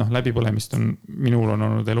läbipõlemist on minul on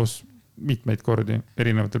olnud elus mitmeid kordi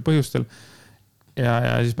erinevatel põhjustel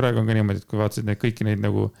ja siis praegu on ka niimoodi, et kui vaatasid neid kõiki neid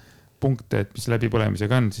nagu punkte, et mis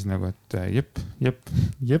läbipõlemisega on, siis nagu, et jep,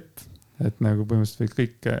 et nagu põhimõtteliselt võid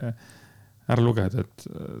kõik ära lugeda, et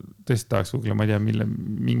tõesti tahaks Google, ma ei tea,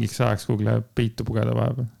 mingiks ajaks Google peitu pugeda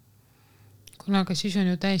vahepeal. Aga siis on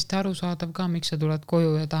ju täiesti arusaadav ka, miks sa tuled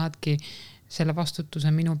koju ja tahadki selle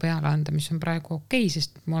vastutuse minu peale anda, mis on praegu okei,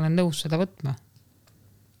 sest ma olen nõus seda võtma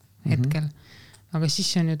hetkel. Aga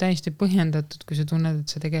siis on ju täiesti põhjendatud, kui sa tunned,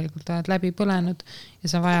 et sa tegelikult oled läbi põlenud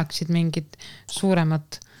ja sa vajaksid mingit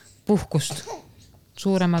suuremat puhkust,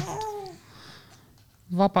 suuremat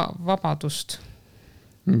vabadust.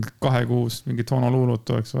 2 kuus mingit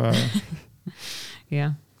Honolulu't oleks vaja.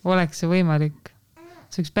 Jah, oleks see võimalik.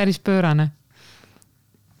 See oleks päris pöörane.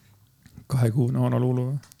 2 kuune Honolulu.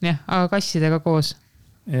 Jah, aga kassidega koos.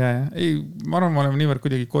 Ja. Ei, ma arvan, ma olen niivõrd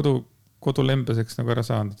kuidagi kodulembeseks nagu ära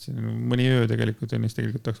saanud. Mõni öö tegelikult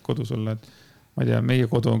tahaks kodus olla. Et ma ei tea, meie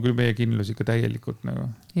kodu on küll meie kindlus ikka täielikult nagu.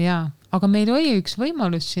 Jaa, aga meil oli üks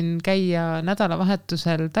võimalus siin käia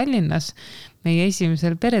nädalavahetusel Tallinnas meie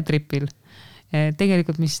esimesel peretripil.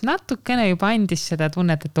 Tegelikult, mis natukene juba andis seda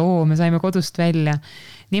tunnet, et me saime kodust välja.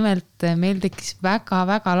 Nimelt meil tekkis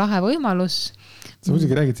väga-väga lahe võimalus. Sa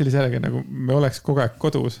muidugi räägid sellise häälega, nagu me oleks kogu aeg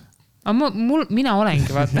kodus. Mina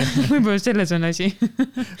olengi, vaata. Võib-olla selles on asi.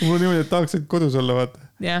 Mul on niimoodi, et tahaks kodus olla, vaata.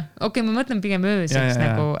 Jah, okei, ma mõtlen pigem ööseks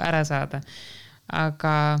nagu ära saada.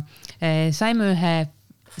 Aga saime ühe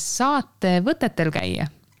saate võtetel käia.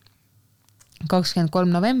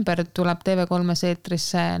 23. november tuleb TV3-s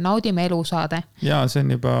eetrisse Naudime elu saade. Ja see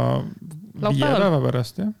on juba 5 päeva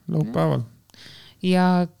pärast, jah, laupäeval.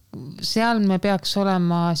 Ja seal me peaks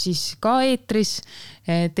olema siis ka eetris,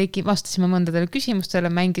 vastasime mõndadele küsimustele,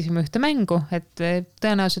 mängisime ühte mängu, et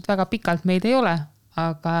tõenäoliselt väga pikalt meid ei ole,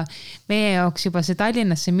 aga meie jaoks juba see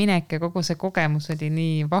Tallinnasse minek ja kogu see kogemus oli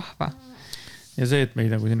nii vahva. Ja see, et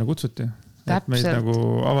meid nagu sinna kutsuti, et meid nagu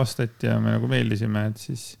avastati ja me nagu meeldisime, et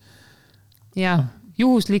siis... Ja,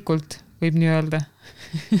 juhuslikult võib nii öelda,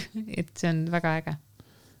 et see on väga äge.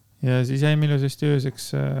 Ja siis jäi ilusasti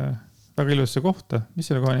ööseks... väga ilusse kohta. Mis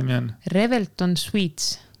selle koha nimi on? Revelton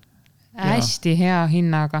Suites. Hästi hea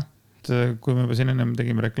hinnaga. Kui me juba siin ennem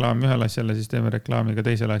tegime reklaami ühele asjale, siis teeme reklaami ka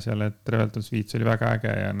teisele asjale, et Revelton Suites oli väga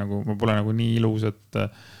äge ja nagu ma pole nagu nii ilusat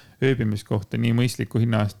ööbimiskohta nii mõistliku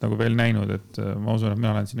hinna eest nagu veel näinud, et ma usun, et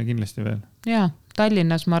mina olen sinna kindlasti veel. Jaa,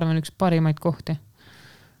 Tallinnas ma arvan üks parimaid kohti.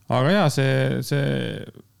 Aga jaa, see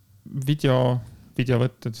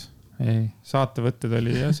videovõtted, saatevõtted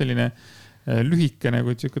oli jah selline lühike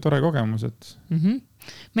nagu tšuke tore kogemus, et...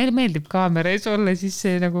 Meile meeldib kaamera ees olla, siis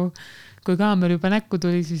see nagu, kui kaamera juba näkku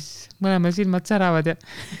tuli, siis mõlema silmad säravad ja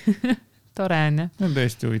tore on, jah. See on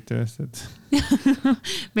tõesti huvitav, et...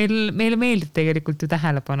 Meile meeldib tegelikult ju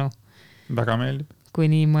tähelepanu. Väga meeldib. Kui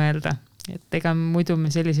nii mõelda, et ega muidu me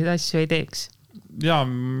selliseid asju ei teeks. Ja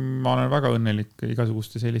ma olen väga õnnelik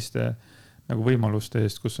igasuguste selliste nagu võimaluste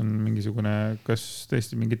eest, kus on mingisugune, kas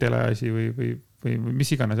tõesti mingi teleasi või mis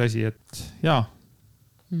iganes asi, et jaa.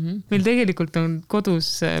 Meil tegelikult on kodus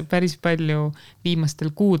päris palju viimastel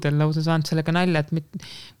kuudel lausa saanud sellega nalja, et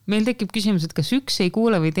meil tekib küsimus, et kas üks ei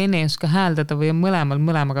kuule või teine ei oska hääldada või on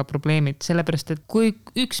mõlemaga probleemid, sellepärast, et kui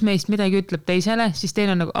üks meist midagi ütleb teisele, siis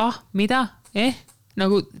teine on nagu, mida?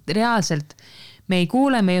 Nagu reaalselt me ei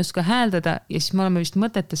kuule, me ei oska hääldada ja siis me oleme vist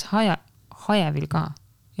mõtetes hajevil ka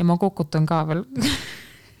ja ma kokutan ka veel.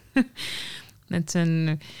 Et see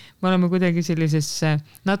on, me oleme kuidagi sellises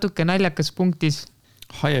natuke naljakas punktis.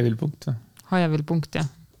 Hajevil punkt või? Hajevil punkt, jah.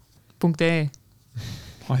 .ee.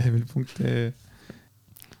 Hajevil .ee.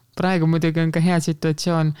 Praegu muidugi on ka hea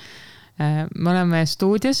situatsioon. Me oleme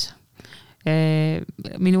stuudios.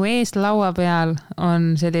 Minu ees laua peal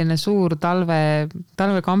on selline suur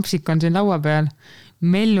talvekampsik on siin laua peal.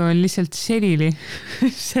 Mellu on lihtsalt selili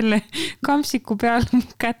selle kampsiku peal mu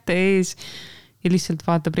kätte ees. Ja lihtsalt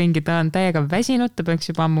vaatab ringi, ta on täiega väsinud, ta peaks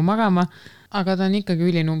juba ammu magama, aga ta on ikkagi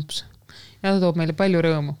ülinumps. Ja ta toob meile palju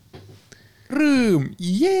rõõmu. Rõõm,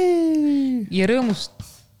 jee! Ja rõõmust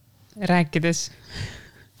rääkides.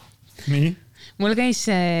 Nii? Mul käis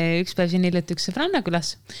üks päev siin hiljuti üks sõbranna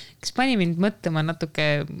külas, kes pani mind mõtlema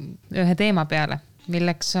natuke ühe teema peale,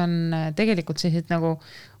 milleks on tegelikult sellised nagu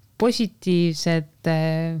positiivsed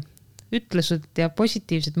ütlused ja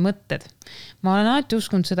positiivsed mõtted. Ma olen alati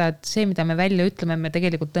uskunud seda, et see, mida me välja ütleme, me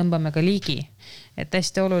tegelikult tõmbame ka ligi. Et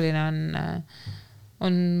hästi oluline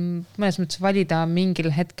on mõnes mõttes valida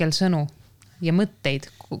mingil hetkel sõnu ja mõtteid,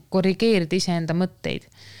 korrigeerida iseenda mõtteid.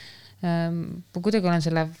 Ma kuidagi olen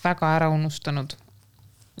selle väga ära unustanud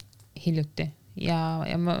hiljuti. Ja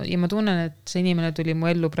ma tunnen, et see inimene tuli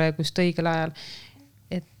mu ellu praegu just õigel ajal,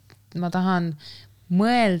 et ma tahan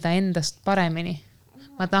mõelda endast paremini.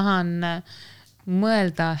 Ma tahan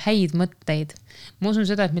mõelda häid mõtteid. Ma usun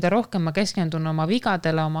seda, et mida rohkem ma keskendun oma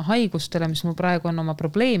vigadele, oma haigustele, mis mul praegu on oma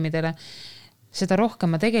probleemidele, seda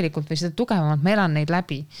rohkem ma tegelikult või seda tugevamalt ma elan neid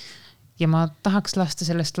läbi. Ja ma tahaks lasta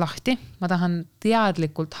sellest lahti. Ma tahan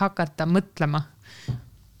teadlikult hakata mõtlema.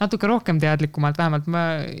 Natuke rohkem teadlikumalt, vähemalt ma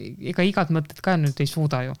igat mõtted ka nüüd ei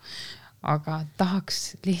suuda ju. Aga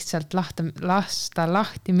tahaks lihtsalt lasta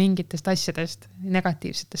lahti mingitest asjadest,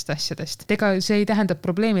 negatiivsetest asjadest. Ega see ei tähenda, et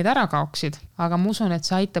probleemid ära kaoksid, aga ma usun, et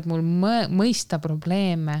see aitab mul mõista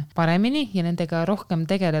probleeme paremini ja nendega rohkem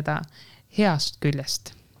tegeleda heast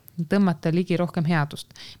küljest. Tõmmata ligi rohkem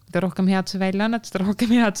headust. Mida rohkem head sa välja annad, seda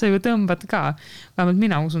rohkem head sa ju tõmbad ka. Vähemalt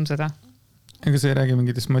mina usun seda. Ega sa ei räägi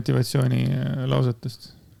mingitest motivatsiooni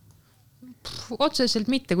lausetest? Otseselt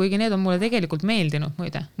mitte, kuigi need on mulle tegelikult meeldinud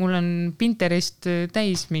muide. Mul on Pinterest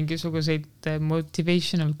täis mingisuguseid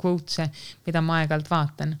motivational quotes'e, mida ma aeg-ajalt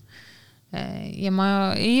vaatan. Ja ma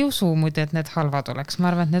ei usu muide, et need halvad oleks. Ma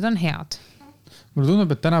arvan, et need on head. Mulle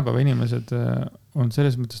tundub, et tänapäeva inimesed on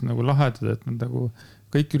selles mõttes nagu lahedad, et nad nagu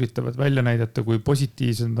kõik üritavad välja näidata, kui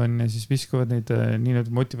positiivsed on ja siis viskavad neid nii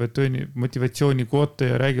motivatsiooni kvoote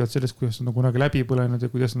ja räägivad sellest, kuidas nad on kunagi läbi põlenud ja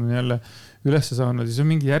kuidas nad on jälle ülesse saanud. Ja see on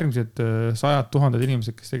mingi järgmised 100,000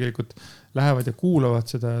 inimesed, kes tegelikult lähevad ja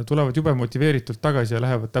kuulavad seda, tulevad jube motiveeritult tagasi ja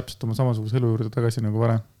lähevad täpselt oma samasuguse elu juurde tagasi nagu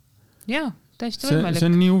varem. Jaa, täiesti võimalik.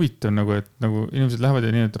 See on nii huvitav, nagu, et nagu inimesed lähevad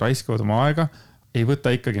ja nii, et raiskavad oma aega, ei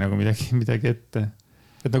võta ikkagi nagu midagi ette.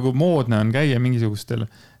 et nagu moodne on käia mingisugustel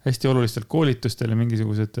hästi olulistel koolitustel ja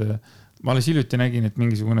mingisugused, ma alles hiljuti nägin, et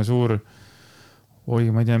mingisugune suur,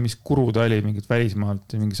 ma ei tea, mis kuru ta oli mingit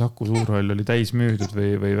välismaalt ja mingi Saku Suurhall oli täis müüdud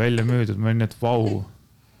või välja müüdud. Ma olin, et vau,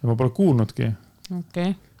 ma pole kuulnudki.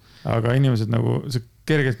 Okay. Aga inimesed nagu, see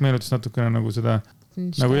kergelt meenutas natukene nagu seda,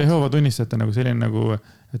 nagu Jehova tunnistajate nagu selline nagu,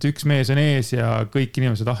 et üks mees on ees ja kõik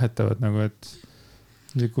inimesed ahetavad nagu, et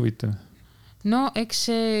see on huvitav. No eks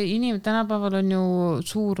see tänapäeval on ju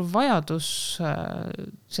suur vajadus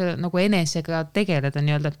see nagu enesega tegeleda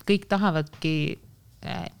nii-öelda, et kõik tahavadki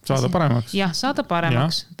saada paremaks. Jah, saada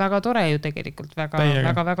paremaks. Ja. Väga tore ju tegelikult,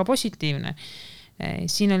 väga positiivne.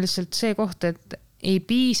 Siin on lihtsalt see koht, et ei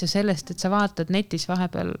piisa sellest, et sa vaatad netis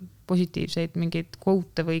vahepeal positiivseid mingeid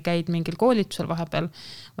quote või käid mingil koolitusel vahepeal,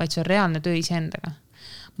 vaid see on reaalne töö iseendaga.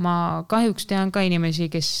 Ma kahjuks tean ka inimesi,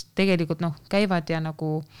 kes tegelikult käivad ja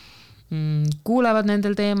nagu kuulevad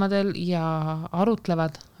nendel teemadel ja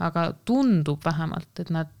arutlevad, aga tundub vähemalt, et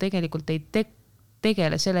nad tegelikult ei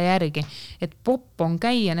tegele selle järgi, et popp on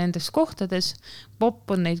käia nendes kohtades,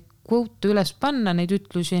 popp on neid quote üles panna, neid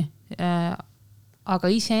ütlusi,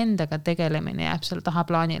 aga iseendaga tegelemine jääb seal taha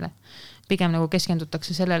plaanile. Pigem nagu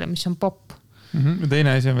keskendutakse sellele, mis on popp.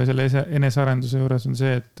 Teine asi on selle enesearenduse juures on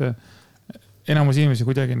see, et enamus inimesi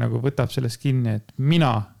kuidagi nagu võtab sellest kinni, et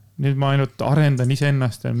nüüd ma ainult arendan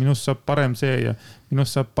iseennast ja minust saab parem see ja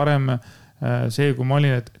minust saab parem see, kui ma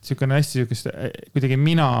olin, et siukene hästi siukest, kuidagi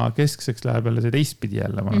mina keskseks läheb jälle see teistpidi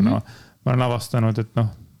jälle. Ma olen avastanud, et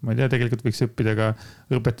ma ei tea, tegelikult võiks õppida ka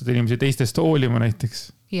õpetada inimesi teistest hoolima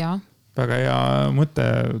näiteks. Ja. Väga hea mõte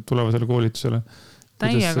tulevasele koolitusele.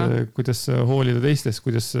 Kuidas hoolida teistest,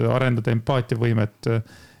 kuidas arendada empaatiavõimet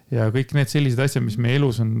ja kõik need sellised asjad, mis meie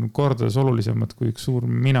elus on kordades olulisemad kui üks suur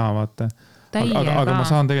mina, vaata. Aga ma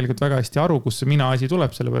saan tegelikult väga hästi aru, kus see mina asi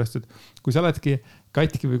tuleb, sellepärast, et kui sa oledki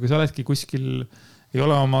katki või kui sa oledki kuskil, ei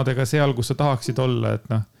ole omadega seal, kus sa tahaksid olla, et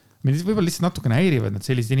mind võib-olla lihtsalt natukene häirivad need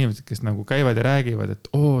sellised inimesed, kes nagu käivad ja räägivad,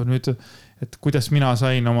 et nüüd, et kuidas mina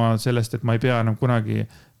sain oma sellest, et ma ei pea enam kunagi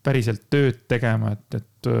päriselt tööd tegema,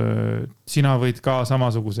 et sina võid ka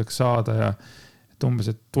samasuguseks saada ja et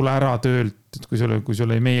umbes, et tule ära töölt, et kui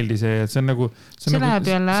sulle ei meeldi see, et see on nagu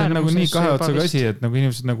nii kahe otsaga asi, et nagu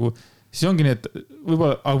inimesed nagu siis ongi nii, et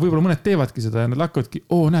võib-olla mõned teevadki seda ja nad hakkavadki,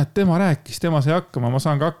 näed, tema rääkis, tema sai hakkama, ma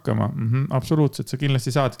saan ka hakkama. Absoluutselt, sa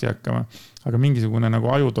kindlasti saadki hakkama. Aga mingisugune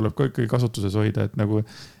nagu aju tuleb ka ikkagi kasutuses hoida,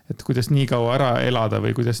 et kuidas nii kaua ära elada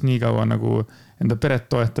või kuidas nii kaua nagu enda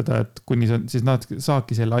peret toetada, et kuni siis nad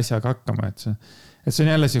saadki selle asjaga hakkama. Et see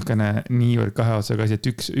on jälle siukene niivõrd kahe otsaga asi,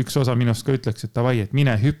 et üks osa minust ka ütleks, et davai, et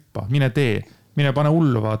mine hüppa, mine tee, mine pane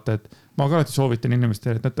hullu, vaata, et ma ka alati soovitan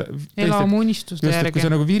inimestele, et ela oma unistuste järgi. Kui sa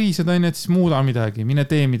nagu virised on, et siis muuda midagi, mine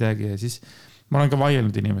tee midagi ja siis ma olen ka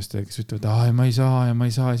vaielnud inimestele, kes ütlevad, ma ei saa ja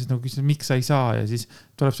siis nagu küsinud, miks sa ei saa ja siis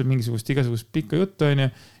tuleb seal igasugust pikka juttu on ja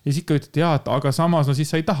siis ikka ütled, aga samas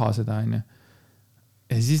siis sa ei taha seda on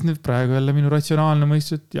ja siis nüüd praegu jälle minu ratsionaalne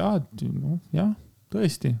mõistus, et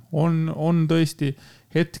tõesti, on tõesti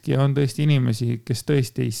hetki ja on tõesti inimesi, kes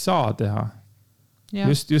tõesti ei saa teha. Ja.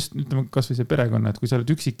 Just ütleme kas või see perekonna, et kui sa oled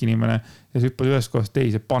üksik inimene ja sa hüppad ühes kohast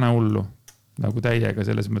teise, pane hullu nagu täiega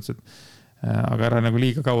selles mõttes, et aga ära nagu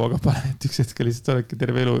liiga kaua ka pane, et üks hetkel lihtsalt oledki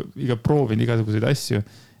terve elu proovinud igasuguseid asju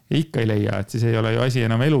ja ikka ei leia, et siis ei ole ju asi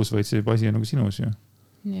enam elus, vaid see asi on nagu sinus ju.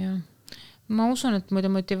 Ja. Ma usun, et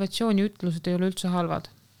muide motivatsiooni ütlused ei ole üldse halvad.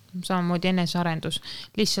 Samamoodi enesearendus.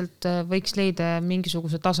 Lihtsalt võiks leida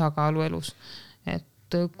mingisuguse tasakaalu elus. Et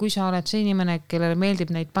kui sa oled see inimene, kellele meeldib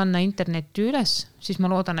neid panna internetti üles, siis ma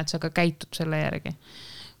loodan, et sa ka käitud selle järgi.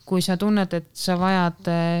 Kui sa tunned, et sa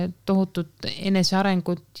vajad tohutut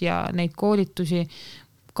enesearengut ja neid koolitusi,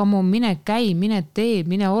 mine käi, mine tee,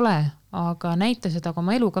 mine ole, aga näita seda ka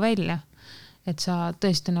oma eluga välja, et sa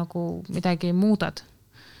tõesti nagu midagi muudad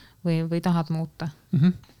või tahad muuta.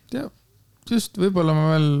 Ja just võib-olla ma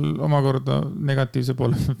veel omakorda negatiivse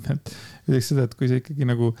poole ütleks seda, et kui sa ikkagi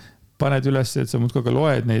nagu paned üles, et sa muudkui ka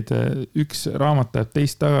loed neid, üks raamat tähendab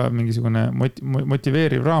teist taga, mingisugune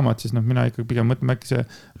motiveeriv raamat, siis mina ikka pigem mõtlen, äkki sa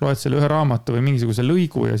loed selle ühe raamatu või mingisuguse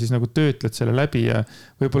lõigu ja siis nagu töötled selle läbi ja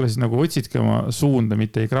võib-olla siis nagu otsidki oma suunda,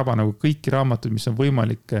 mitte ei kraba nagu kõiki raamatuid, mis on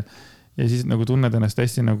võimalik ja siis nagu tunned ennast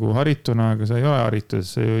hästi nagu harituna, aga sa ei ole haritud,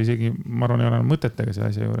 sa ju isegi, ma arvan, ei ole mõtetega selle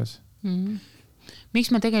asja juures. Miks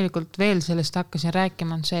ma tegelikult veel sellest hakkasin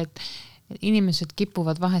rääkima on see, et inimesed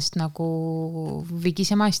kipuvad vahest nagu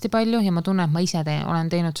vigisema hästi palju ja ma tunnen, et ma ise olen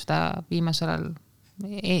teinud seda viimasel ajal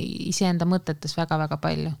iseenda mõtetes väga-väga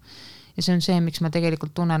palju. Ja see on see, miks ma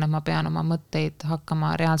tegelikult tunnen, et ma pean oma mõtteid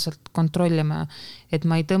hakkama reaalselt kontrollima, et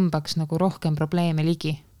ma ei tõmbaks nagu rohkem probleeme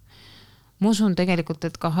ligi. ma usun tegelikult,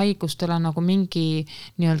 et ka haigustel on nagu mingi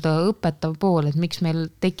nii-öelda õpetav pool, et miks meil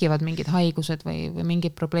tekivad mingid haigused või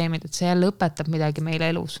mingid probleemid, et see jälle õpetab midagi meile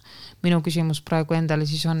elus. Minu küsimus praegu endale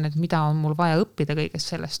siis on, et mida on mul vaja õppida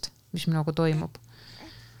kõigest sellest, mis minuga toimub.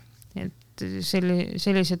 Et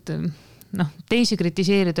sellised, teisi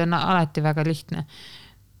kritiseerida on alati väga lihtne.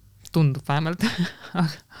 Tundub vähemalt,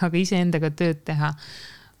 aga iseendaga tööd teha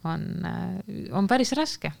on päris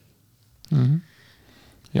raske.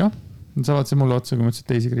 Jah, sa vaatasid mulle otsa, kui mõtlesid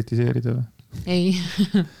teisi kritiseerida või? Ei,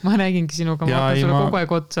 ma räägingi sinuga, ma hakkan sulle kogu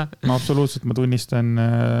aeg otsa. Absoluutselt, ma tunnistan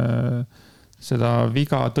seda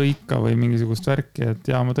viga, tõika või mingisugust värki, et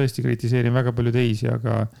ma tõesti kritiseerin väga palju teisi,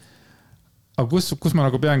 aga kus ma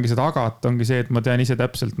nagu peangi seda agat, ongi see, et ma tean ise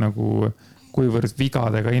täpselt nagu kuivõrd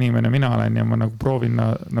vigadega inimene mina olen ja ma nagu proovin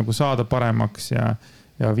nagu saada paremaks ja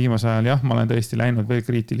viimase ajal ma olen tõesti läinud veel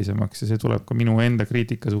kriitilisemaks ja see tuleb ka minu enda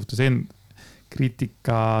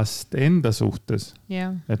kriitikast enda suhtes.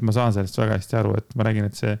 Yeah. Et ma saan sellest väga hästi aru, et ma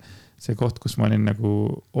räägin, et see koht, kus ma olin nagu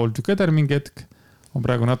all together mingi hetk, on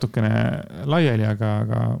praegu natukene laiali, aga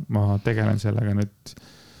ma tegelen sellega nüüd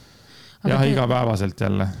igapäevaselt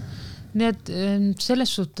jälle. Nii et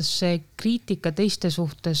selles suhtes see kriitika teiste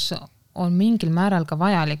suhtes on mingil määral ka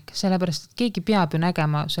vajalik, sellepärast, et keegi peab ju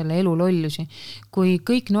nägema selle elu lollusi. Kui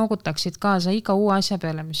kõik noogutaksid kaasa iga uue asja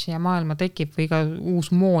peale, mis siia maailma tekib või iga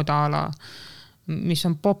uus moodaala, mis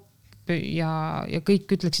on pop ja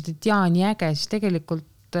kõik ütleksid, et nii äge, siis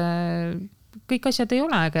tegelikult kõik asjad ei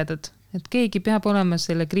ole ägedad. Et keegi peab olema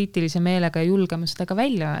selle kriitilise meelega ja julgema seda ka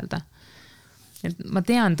välja öelda. Et ma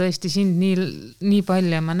tean tõesti sind nii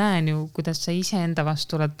palju ja ma näen ju, kuidas sa ise enda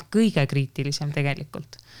vastu oled kõige kriitilisem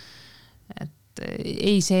tegelikult. Et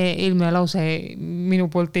ei, see eelmine lause minu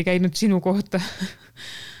poolt ei käinud sinu kohta.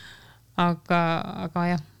 aga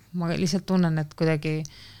jah, ma lihtsalt tunnen, et kuidagi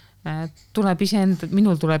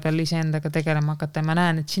minul tuleb jälle iseendaga tegelema hakata ja ma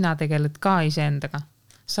näen, et sina tegeled ka iseendaga.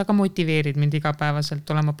 Sa ka motiveerid mind igapäevaselt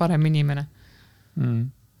olema parem inimene.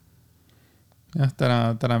 Jah,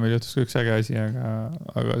 täna meil juhtus üks äge asi,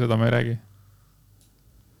 aga seda ma ei räägi.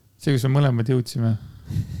 See, kus me mõlemad jõudsime.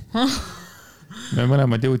 Me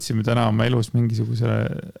mõlemad jõudsime täna oma elus mingisugusele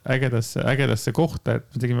ägedasse kohta, et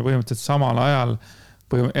me tegime põhimõtteliselt samal ajal,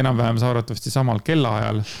 enam-vähem saaratavasti samal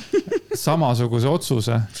kellaajal, samasuguse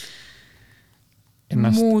otsuse.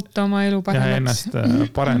 Muuta oma elu paremaks. Ja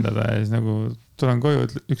ennast parendada ja siis nagu tulen koju,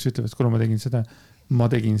 üks ütleb, et kuule, ma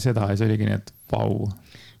tegin seda ja see oligi nii, et vau.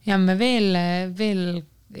 Ja me veel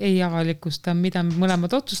ei avalikusta, mida me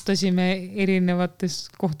mõlemad otsustasime erinevates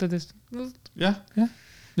kohtades. Jah.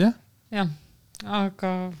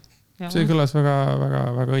 Aga see kõlas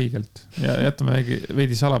väga õigelt ja jätame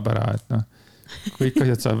veidi salapära, et kõik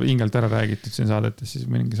asjad saab hingelt ära räägitud siin saadetes, siis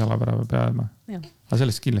mingi salapära peab jääma. Aga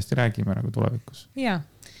sellest kindlasti räägime nagu tulevikus.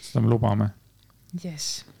 Seda me lubame.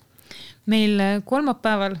 Yes. Meil see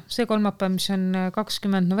kolmapäev, mis on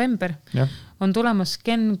 20. november, on tulemas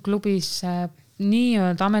Ken klubis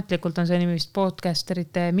nii-öelda ametlikult on see nimist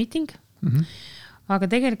podcasterite meeting. Aga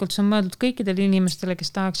tegelikult see on mõeldud kõikidele inimestele,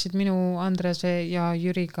 kes tahaksid minu Andrese ja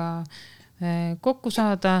Jüriga kokku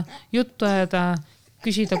saada, juttu ajada,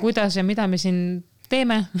 küsida, kuidas ja mida me siin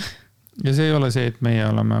teeme. Ja see ei ole see, et meie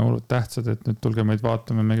oleme hullult tähtsad, et nüüd tulge meid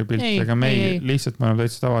vaatame meiega pilti, aga lihtsalt me oleme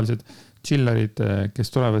täitsa tavalised chillerid,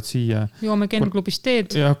 kes tulevad siia. Joome Ken klubis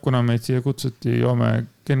teed. Jah, kuna meid siia kutsuti, joome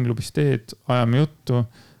Ken klubis teed, ajame juttu,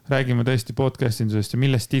 räägime tõesti podcastindusest ja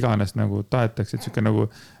millest iganes nagu tahetakse, et siuke nagu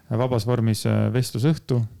vabas vormis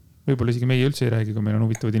vestlusõhtu. Võib-olla isegi meie üldse ei räägi, kui meil on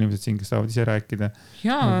huvitavad inimesed siin, kes tahavad ise rääkida.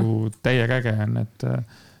 Nagu täiega äge on, et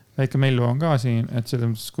väike Mellu on ka siin, et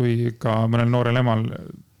selles mõttes, kui ka mõnel noorel emal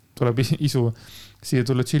tuleb isu siia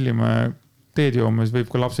tulla chillima teed jooma, siis võib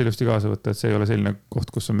ka lapse ilusti kaasa võtta, et see ei ole selline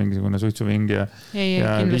koht, kus on mingisugune suitsuving ja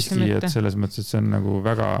viski, et selles mõttes, et see on nagu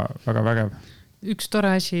väga vägev. Üks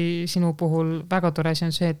tore asi sinu puhul, väga tore asi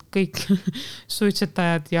on see, et kõik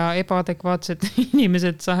suitsetajad ja ebaadekvaatsed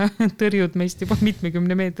inimesed sa tõrjud meist juba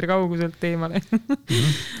mitmekümne meetri kauguselt teemale.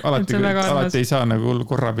 Alati ei saa nagu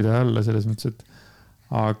korrapida alla selles mõttes, et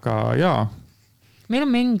aga jaa. Meil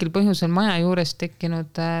on mingil põhjusel maja juures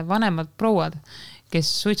tekkinud vanemad prouad, kes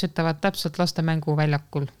suitsetavad täpselt laste mängu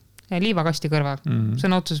väljakul. Liivakasti kõrval. See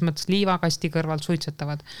on otseses mõttes liivakasti kõrval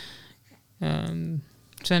suitsetavad.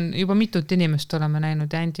 See on juba mitut inimest oleme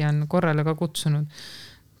näinud ja Andi on korrale ka kutsunud.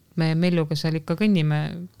 Me Melluga seal ikka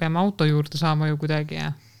kõnnime, peame auto juurde saama ju kuidagi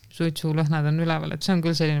ja suitsulõhnad on üleval, et see on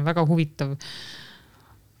küll selline väga huvitav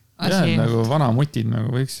asi. Nagu vana mutid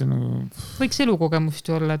nagu võiks elukogemust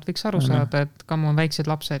ju olla, et võiks aru saada, et kammu on väiksed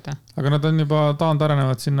lapsed. Aga nad on juba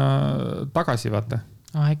taandarenevad sinna tagasi, vaata.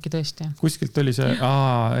 Äkki tõesti. Kuskilt oli see,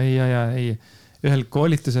 ühel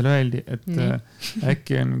koolitusel öeldi, et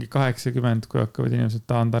äkki on mingi 80, kui hakkavad inimesed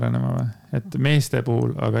taandarenema või. Et meeste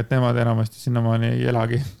puhul, aga et nemad enamasti sinnamaani ei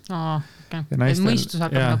elagi. Okay. Et mõistus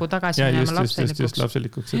hakkab nagu tagasi minema lapselikuks. Just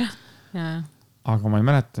lapselikuks. Aga ma ei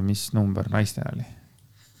mäleta, mis number naistel oli.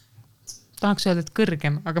 Tahaks öelda, et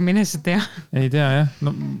kõrgem, aga mine sa tea. Ei tea, jah.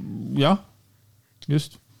 No, jah.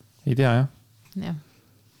 Just. Ei tea, jah. Jah.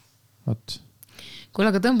 Võt. Kuule,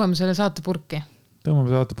 aga tõmbame selle saate purki. Tõmbame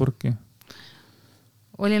saate purki.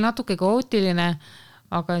 Oli natuke kaootiline,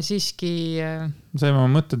 aga siiski... Saime oma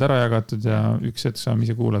mõtted ära jagatud ja üks hetk saame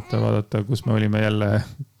ise kuulata ja vaadata, kus me olime jälle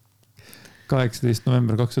 18.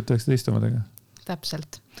 november 2019 omadega.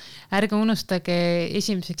 Täpselt. Ärge unustage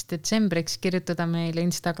 1. detsembriks kirjutada meile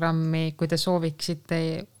Instagrami, kui te sooviksite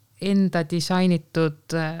enda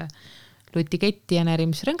disainitud lutiketti ja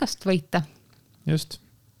närimisrõngast võita. Just.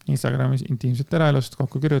 Instagramis intiimset eraelust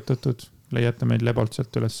kokku kirjutatud. Leiate meid Lebolt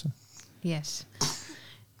sealt üles. Yes.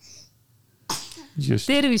 Just.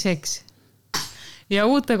 Terviseks ja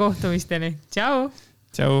uute kohtumisteni. Tšau!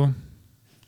 Tšau!